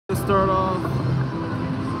To start off,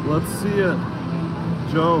 let's see it.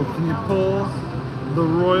 Joe, can you pull the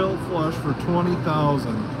royal flush for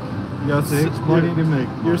 20,000? You got Takes money to make.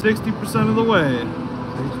 You're 60% of the way.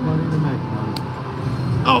 Takes money to make money.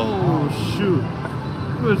 Oh shoot!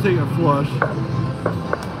 I'm gonna take a flush.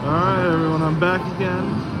 All right, everyone, I'm back again,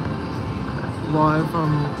 live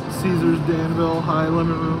from Caesars Danville High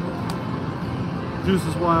Limit Room.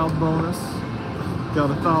 Deuces Wild bonus. Got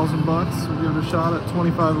 $1,000 bucks. We'll give it a shot at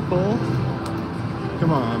 25 a pull.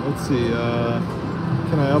 Come on, let's see.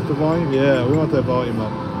 Can I up the volume? Yeah, we want that volume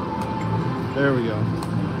up. There we go.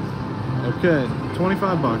 Okay,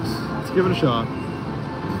 25 bucks. Let's give it a shot.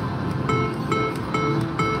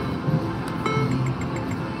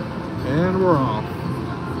 And we're off.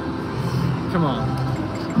 Come on.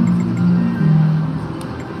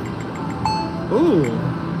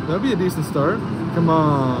 Ooh, that'd be a decent start. Come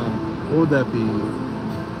on. What would that be?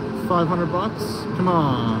 500 bucks? Come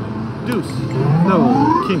on. Deuce.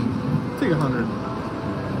 No, king. Take 100.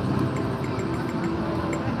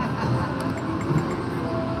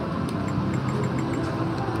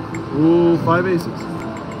 Ooh, 5 aces.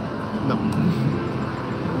 No.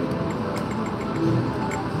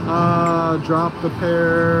 Drop the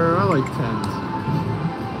pair. I like 10s.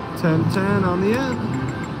 10-10 on the end.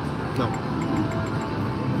 No.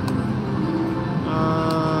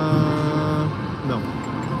 No.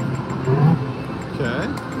 Okay.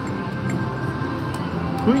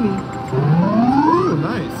 Queenie. Ooh,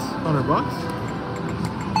 nice. 100 bucks.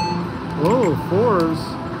 Whoa, 4s.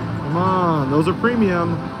 Come on, those are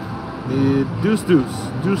premium. Need deuce, deuce,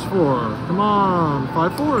 deuce 4. Come on,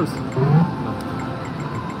 5 4s. No.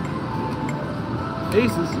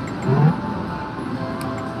 Aces.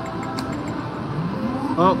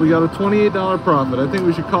 Oh, we got a $28 profit. I think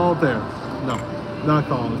we should call it there. No, not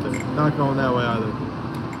calling it there. Not going that way either.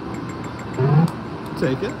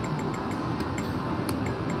 Take it.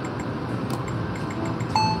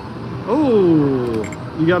 Oh,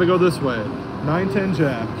 you got to go this way. 9-10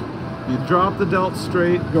 jack. You drop the dealt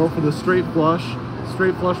straight, go for the straight flush.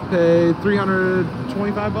 Straight flush pay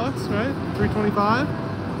 325 bucks, right? 325.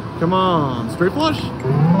 Come on, straight flush.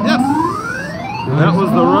 Yes. That was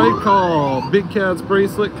the right call. Big Cat's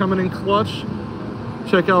bracelet coming in clutch.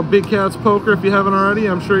 Check out Big Cat's Poker if you haven't already.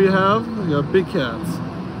 I'm sure you have. You got Big Cat's.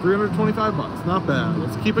 325 bucks. Not bad.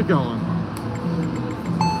 Let's keep it going.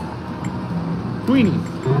 Queenie.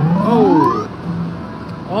 Oh.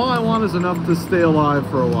 All I want is enough to stay alive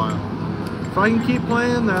for a while. If I can keep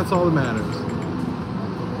playing, that's all that matters.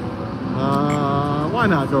 Why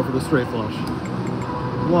not go for the straight flush?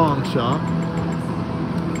 Long shot.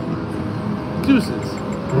 Deuces.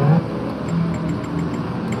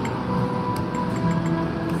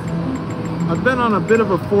 I've been on a bit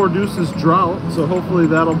of a 4 deuces drought, so hopefully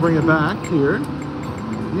that'll bring it back here.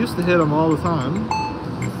 Used to hit them all the time.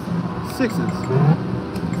 6s.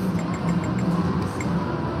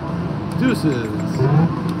 Deuces.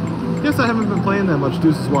 Guess I haven't been playing that much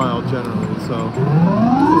Deuces Wild generally, so.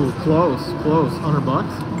 Ooh, close, close. 100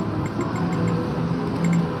 bucks.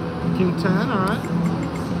 King 10, alright.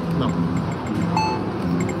 No.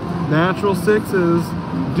 Natural 6s.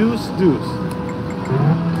 Deuce, deuce.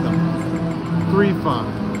 No. 3-5.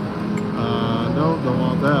 No, don't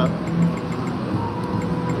want that.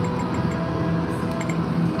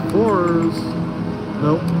 4s.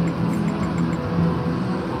 Nope.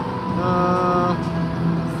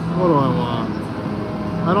 What do I want?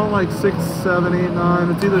 I don't like 6, 7, 8,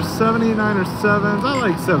 9. It's either 7, 8, 9 or 7s. I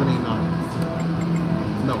like 7, 8, 9.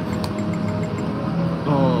 No.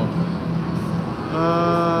 Oh.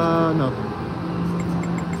 Nothing.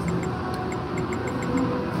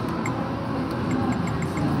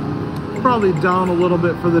 Probably down a little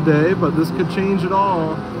bit for the day, but this could change it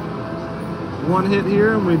all. One hit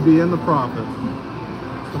here and we'd be in the profit.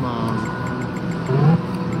 Come on.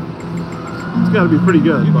 It's got to be pretty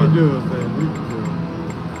good. You but can do it, man. You can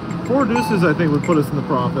do it. 4 deuces, I think, would put us in the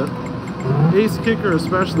profit. Ace kicker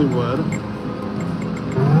especially would.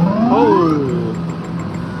 Oh.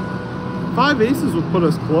 5 aces would put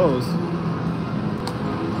us close.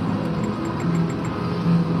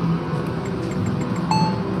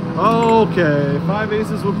 Okay, 5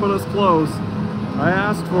 aces would put us close. I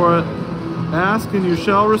asked for it. Ask and you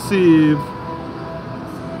shall receive.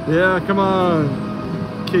 Yeah, come on.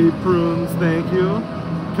 Cape Prunes, thank you.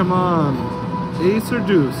 Come on. Ace or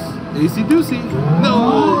deuce? Acey deucey.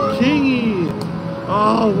 No, kingy.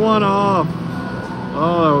 Oh, 1 off.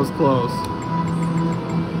 Oh, that was close.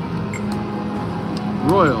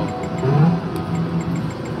 Royal.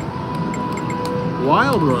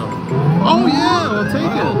 Wild royal. Oh yeah, I'll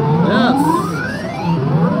take it. Yes.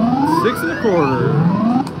 6 1/4.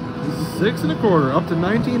 6 1/4, up to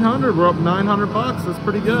 1900. We're up 900 bucks. That's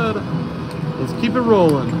pretty good. Let's keep it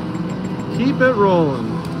rolling. Keep it rolling.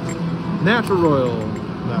 Natural Royal.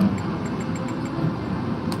 No.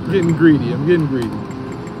 I'm getting greedy. I'm getting greedy.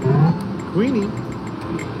 Queenie.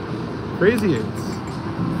 Crazy eights.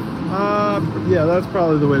 Yeah, that's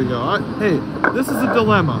probably the way to go. Hey, this is a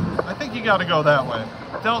dilemma. I think you got to go that way.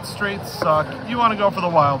 Dealt straights suck. You want to go for the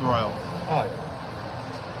Wild Royal. Oh.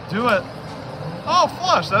 Do it. Oh,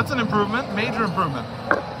 flush. That's an improvement. Major improvement.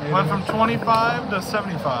 Went from 25 to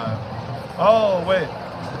 75. Oh, wait.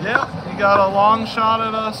 Yeah, you got a long shot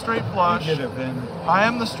at a straight flush. Get it, Vin. I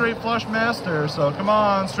am the straight flush master, so come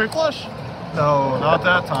on, straight flush. No, not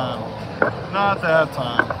that time. Not that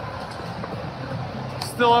time.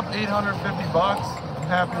 Still up 850 bucks. I'm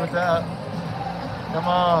happy with that. Come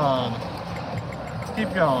on. Let's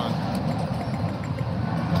keep going.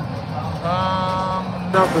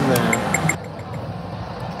 Nothing there.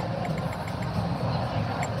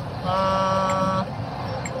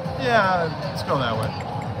 Yeah, let's go that way.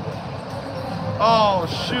 Oh,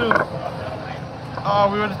 shoot. Oh,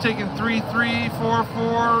 we would have taken 3-3,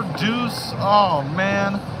 4-4, deuce. Oh,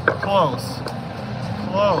 man. Close.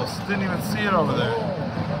 Close. Didn't even see it over there.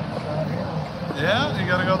 Yeah, you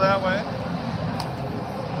got to go that way.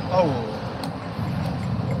 Oh.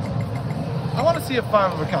 I want to see a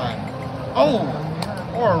 5 of a kind. Oh,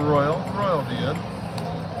 or a royal. Royal would be good.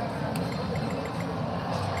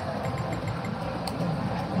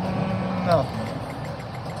 Nothing.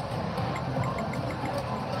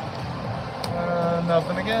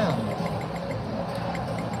 Nothing again.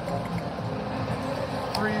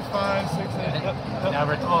 3, 5, 6, 8. Now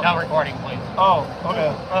recording, please. Oh,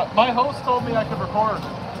 okay. My host told me I could record.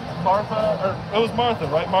 Martha, or it was Martha,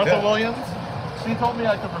 right? Martha Williams. She told me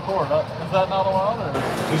I could record. Is that not allowed? Or?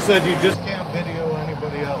 She said you just can't video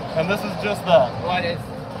anybody else. And this is just that. What is?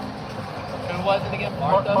 Who was it again?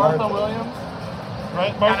 Martha? Martha Williams?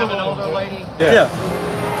 Right? Martha Kind of an Williams. older lady? Yeah.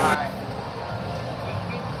 Alright.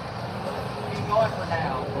 Keep going for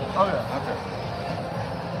now. Okay.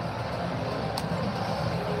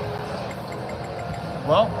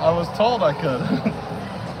 Well, I was told I could.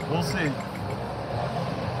 We'll see.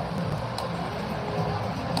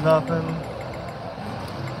 Nothing.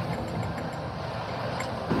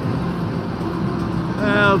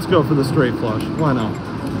 Let's go for the straight flush. Why not?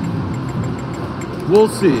 We'll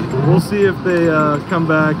see. We'll see if they come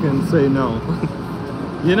back and say no.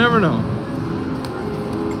 You never know.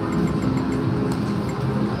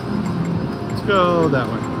 Let's go that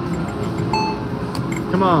way.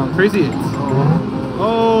 Come on, crazy eights.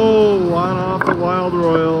 Oh, one off the Wild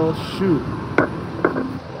Royal. Shoot.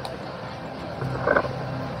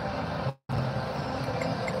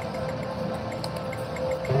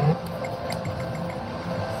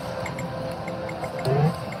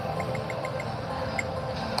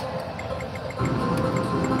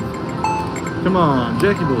 Come on,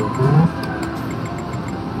 Jackie Bull.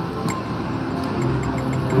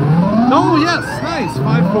 Oh, yes, nice.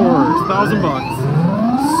 5 4s, $1,000.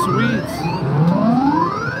 Sweet.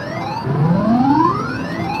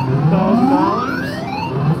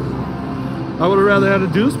 $1,000. I would have rather had a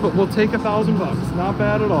deuce, but we'll take $1,000. Not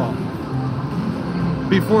bad at all.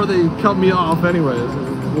 Before they cut me off anyways.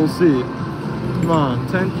 We'll see. Come on,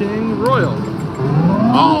 10 King, Royal.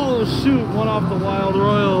 Oh, shoot, one off the Wild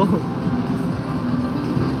Royal.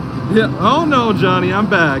 Yeah. Oh no, Johnny, I'm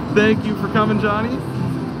back. Thank you for coming, Johnny.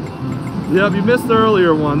 Yep, you missed the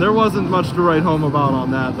earlier one. There wasn't much to write home about on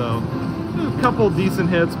that, though. A couple decent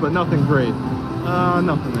hits, but nothing great.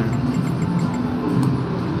 Nothing there.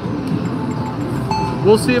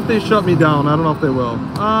 We'll see if they shut me down. I don't know if they will.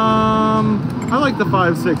 I like the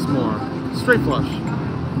 5-6 more. Straight flush.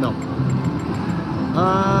 No.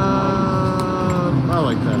 I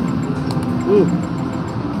like that. Ooh.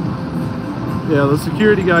 Yeah, the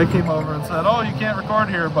security guy came over and said, oh, you can't record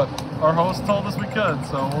here, but our host told us we could,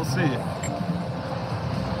 so we'll see.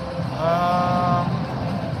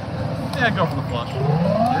 Yeah, go for the flush.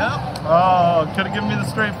 Yep. Oh, could have given me the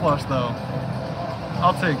straight flush, though.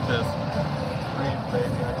 I'll take this.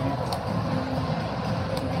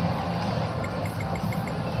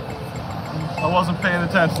 I wasn't paying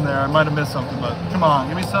attention there. I might have missed something, but come on,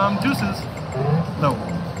 give me some deuces. No.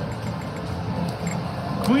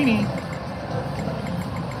 Queenie.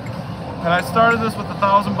 And I started this with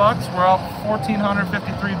 $1,000 bucks. We're up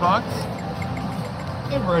 1,453 bucks.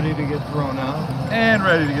 They're ready to get thrown out. And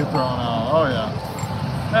ready to get thrown out. Oh yeah.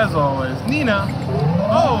 As always. Nina.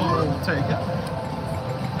 Oh, we'll take it.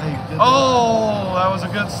 Oh, that was a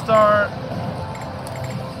good start.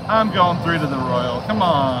 I'm going 3 to the Royal. Come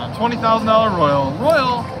on. $20,000 Royal.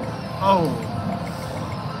 Royal. Oh.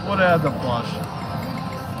 Would have had the flush.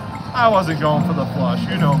 I wasn't going for the flush,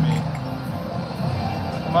 you know me.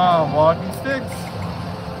 Come on, walking sticks.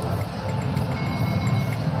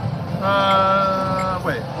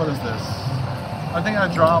 Wait, what is this? I think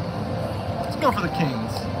I dropped. Let's go for the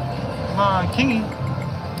kings. Come on, kingy.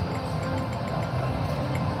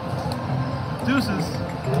 Deuces.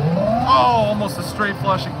 Oh, almost a straight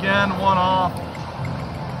flush again, one off.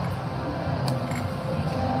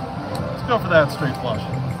 Let's go for that straight flush.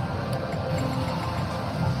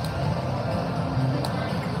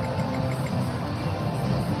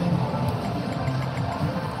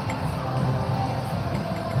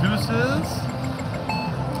 Deuces.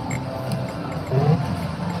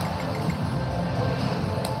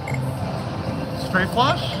 Straight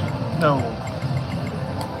flush? No.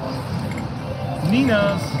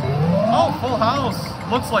 Nina's. Oh, full house.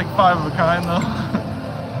 Looks like 5 of a kind though.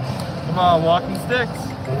 Come on, walking sticks.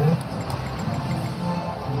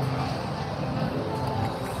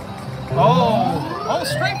 Oh,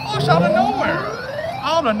 straight flush out of nowhere.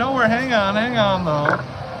 Out of nowhere. Hang on though.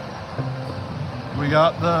 We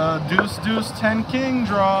got the deuce, deuce, 10 king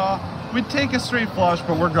draw. We'd take a straight flush,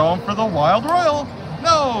 but we're going for the wild royal.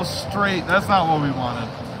 No, straight. That's not what we wanted.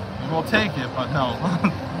 We'll take it, but no.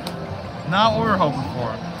 Not what we were hoping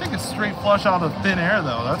for. Take a straight flush out of thin air,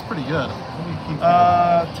 though. That's pretty good.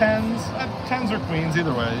 Tens or queens,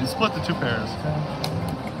 either way. You split the 2 pairs.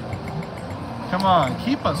 Come on,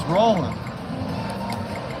 keep us rolling.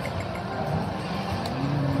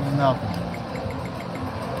 Nothing.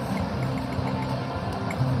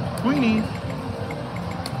 Queenie.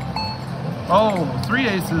 Oh, 3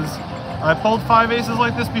 aces. I pulled 5 aces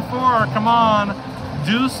like this before. Come on.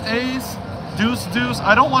 Deuce, ace, deuce, deuce.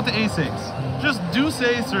 I don't want the ace, ace. Just deuce,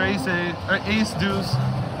 ace, or ace, ace, or ace, deuce,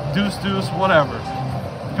 deuce, deuce, whatever.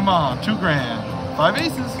 Come on, 2 grand. 5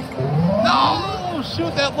 aces. No,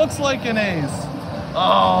 shoot, that looks like an ace.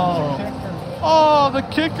 Oh. Oh, the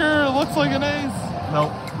kicker looks like an ace.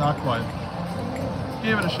 Nope, not quite.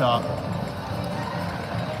 Gave it a shot.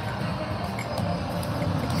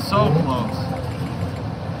 So close.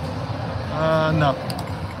 Nothing.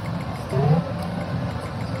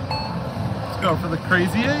 Let's go for the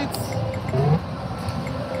crazy 8s.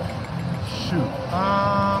 Shoot.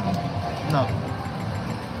 Nothing.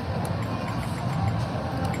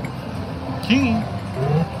 Kingy.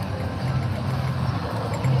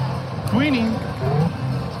 Queenie.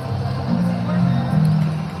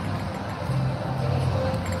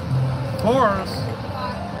 Fours.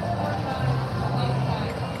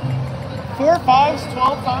 4 5s,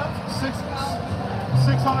 12 times,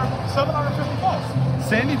 750 bucks.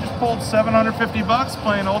 Sandy just pulled 750 bucks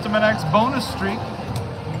playing Ultimate X bonus streak.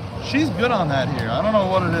 She's good on that here. I don't know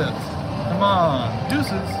what it is. Come on,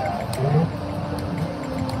 deuces.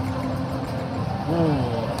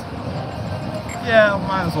 Ooh. Yeah,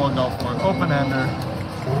 might as well go for it. Open ender.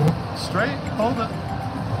 Straight, hold it.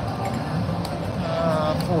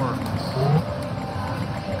 4s.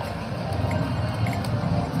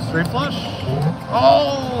 Straight flush.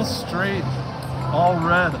 Oh, straight. All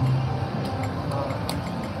red.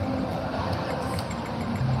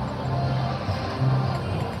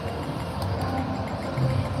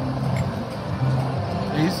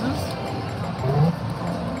 Aces.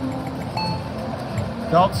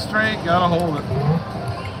 Dealt straight, gotta hold it.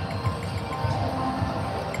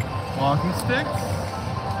 Walking sticks.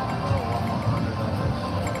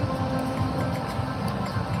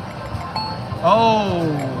 Oh,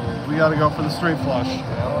 we gotta go for the straight flush.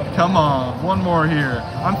 Come on, one more here.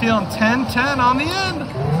 I'm feeling 10-10 on the end.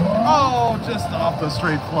 Oh, just off the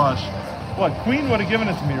straight flush. What, queen would have given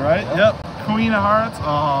it to me, right? Yep, queen of hearts.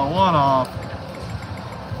 Oh, one off.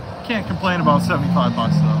 Can't complain about 75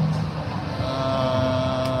 bucks though.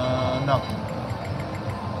 Nothing.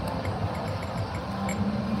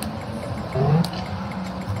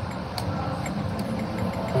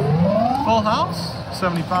 Full house,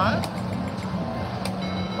 75.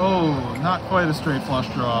 Oh, not quite a straight flush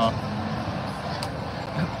draw.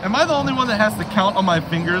 Am I the only one that has to count on my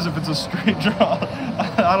fingers if it's a straight draw?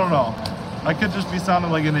 I don't know. I could just be sounding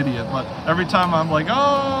like an idiot, but every time I'm like,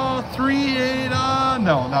 oh, 3, 8,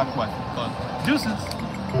 no, not quite. But deuces.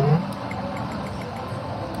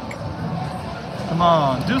 Come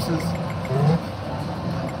on, deuces.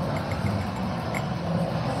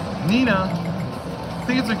 Nina. I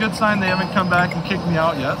think it's a good sign they haven't come back and kicked me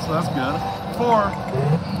out yet, so that's good. 4.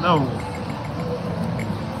 No.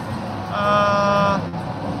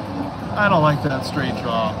 I don't like that straight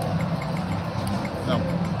draw. No.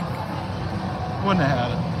 Wouldn't have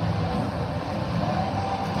had it.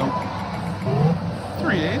 Nope.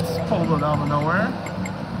 3 8s. Pulled it out of nowhere.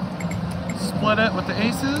 split it with the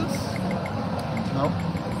aces. Nope.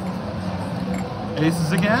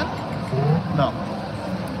 Aces again? No.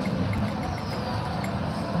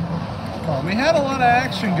 Well, we had a lot of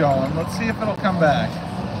action going. Let's see if it'll come back.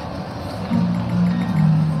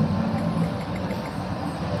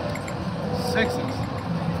 Sixes.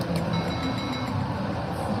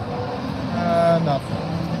 Nothing.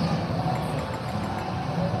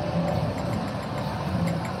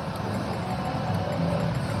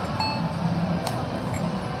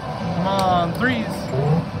 Come on, threes.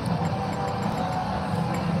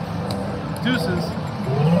 Deuces.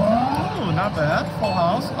 Oh, not bad. Full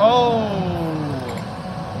house. Oh.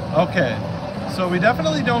 Okay. So we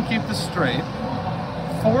definitely don't keep this straight.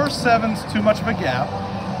 4-7's too much of a gap.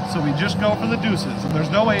 So we just go for the deuces. And there's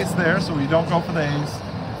no ace there, so we don't go for the ace.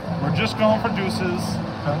 We're just going for deuces.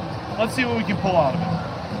 Okay. Let's see what we can pull out of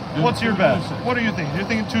it. What's your bet? What are you thinking? You're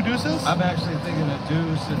thinking 2 deuces? I'm actually thinking a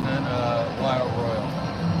deuce and then a wild royal.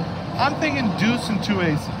 I'm thinking deuce and 2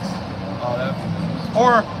 aces. Oh, that'd be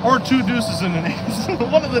nice. Or 2 deuces and an ace.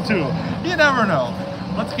 One of the two. You never know.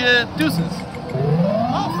 Let's get deuces.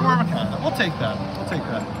 Oh, 4 of a kind. We'll take that. We'll take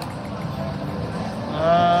that.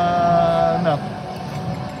 Nothing.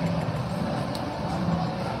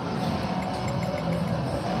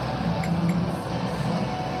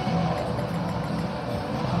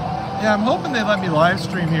 Yeah, I'm hoping they let me live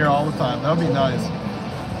stream here all the time. That would be nice.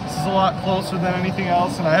 This is a lot closer than anything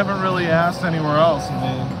else, and I haven't really asked anywhere else,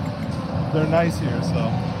 and they're nice here, so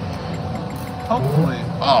hopefully.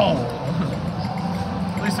 Oh!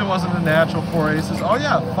 At least it wasn't a natural 4 aces. Oh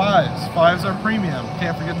yeah, 5s. 5s are premium.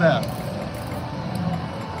 Can't forget that.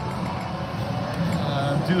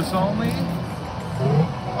 Deuce only.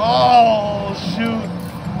 Oh, shoot.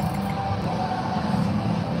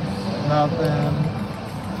 Nothing.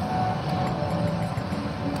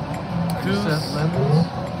 Set limits.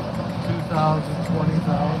 2,000,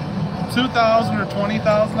 20,000. 2,000 or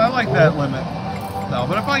 20,000. I like that limit. No,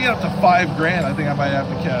 but if I get up to $5 grand, I think I might have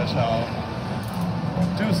to cash out.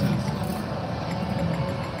 Deuces.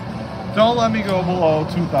 Don't let me go below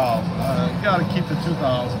 2,000. You gotta keep the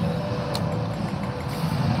 2,000.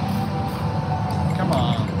 Come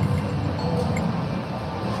on.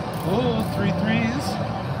 Oh, 3 threes.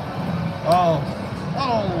 Oh.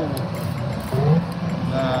 Oh.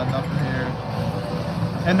 Nah, nothing here.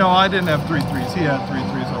 And no, I didn't have 3 threes. He had 3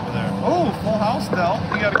 threes over there. Oh, full house still.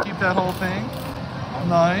 You got to keep that whole thing.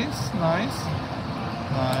 Nice, nice,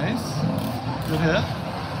 nice. Good hit.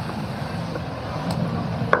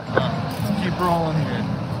 Let's keep rolling here.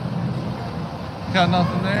 Got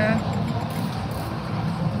nothing there.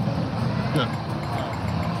 Good.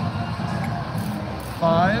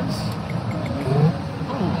 5s.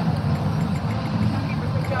 Oh.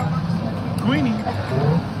 Queenie.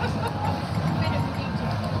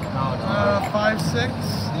 5, 6.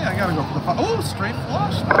 Yeah, I gotta go for the 5. Oh, straight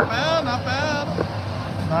flush. Not bad, not bad.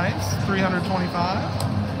 Nice. 325.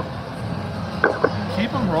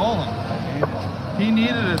 Keep him rolling. He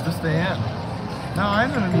needed it to stay in. Now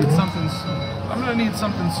I'm gonna need something. I'm gonna need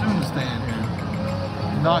something soon to stay in here.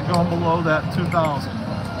 Not going below that 2,000.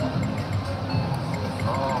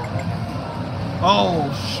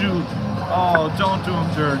 Oh shoot. Oh, don't do him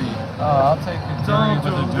dirty. I'll take it. Don't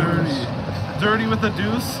do him dirty. Dirty with a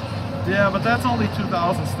deuce? Yeah, but that's only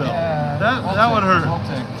 2,000 still. Yeah, that would hurt. We'll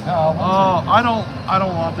take it. No, oh, I don't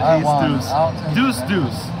want the ace deuce. Deuce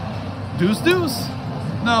deuce. Deuce deuce.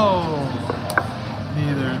 No.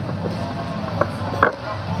 Neither.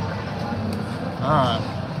 Alright.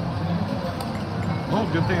 Oh,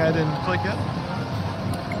 good thing I didn't click it.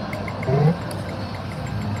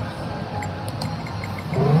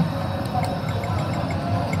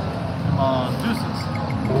 Come on, deuces.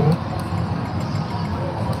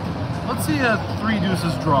 Let's see a 3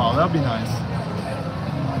 deuces draw. That'd be nice.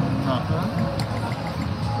 Nothing.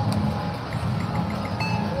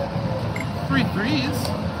 3 threes.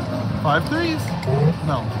 5 threes.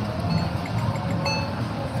 No.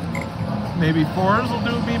 Maybe 4s will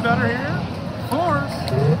do me better here. 4s.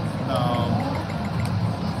 No.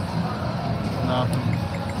 Nothing.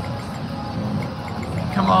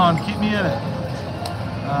 Come on, keep me in it.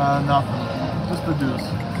 Nothing. Just the deuce.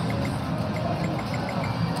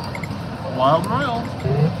 Wild Royal.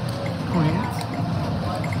 Queens.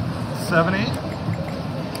 7, 8.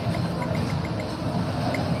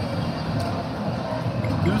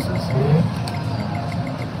 Deuces.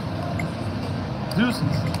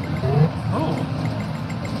 Deuces. Oh.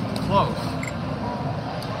 Close.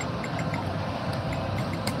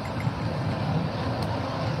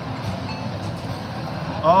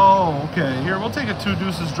 Oh, okay. Here, we'll take a 2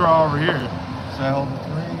 deuces draw over here. So I hold the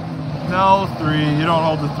 3. No 3. You don't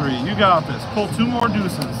hold the 3. You got this. Pull 2 more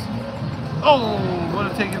deuces. Oh, would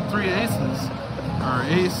have taken 3 aces. Or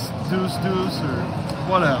ace, deuce, deuce, or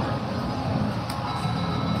whatever.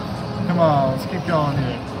 Come on, let's keep going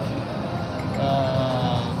here.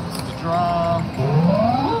 This is the draw.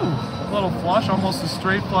 Ooh, a little flush, almost a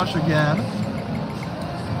straight flush again.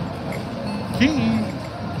 King.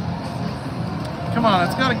 Come on,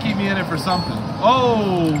 it's got to keep me in it for something.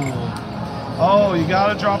 Oh, you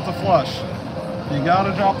got to drop the flush. You got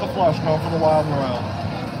to drop the flush. Go for the wild royal.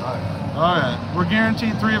 All right, we're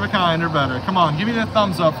guaranteed 3 of a kind or better. Come on, give me that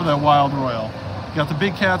thumbs up for that wild royal. You got the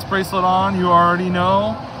Big Cats bracelet on. You already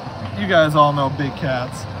know. You guys all know Big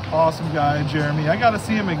Cats. Awesome guy, Jeremy. I got to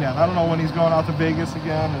see him again. I don't know when he's going out to Vegas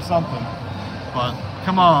again or something. But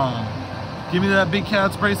come on, give me that Big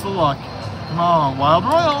Cats bracelet luck. Come on, wild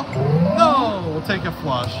royal. No, we'll take a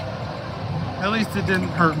flush. At least it didn't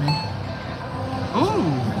hurt me.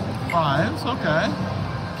 Ooh, 5s, okay.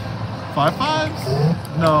 5 5s?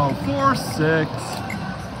 No, 4 6.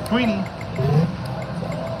 Queenie.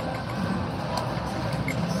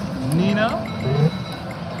 Nina.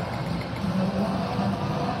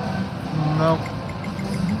 Nope.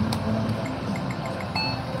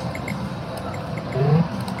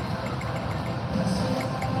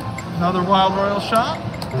 Another wild royal shot.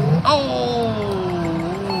 Oh,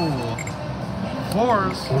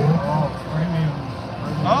 4s. Oh, premium.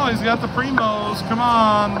 Oh, he's got the primos. Come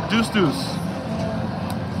on, deuce, deuce.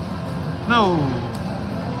 No.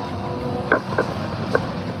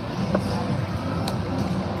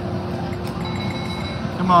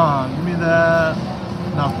 Come on, give me that.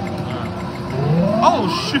 No. Right. Oh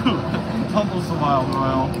shoot! Almost a wild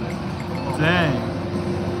royal. Dang.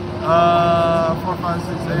 4 5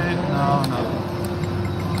 6 8. No.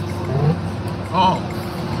 Oh.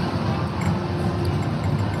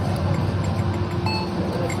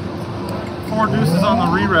 4 deuces on the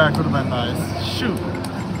re-rack would have been nice. Shoot.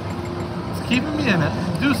 It's keeping me in it.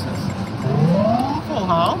 Deuces. Full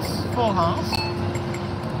house. Full house.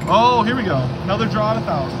 Oh, here we go. Another draw at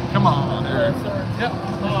 1,000. Come on, Eric. Yep.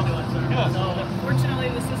 Good. So, unfortunately,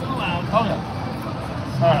 this isn't allowed. Oh, yeah.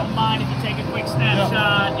 I don't mind if you take a quick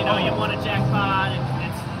snapshot. You know, you want a jackpot.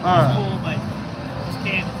 It's All right. cool, but just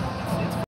can't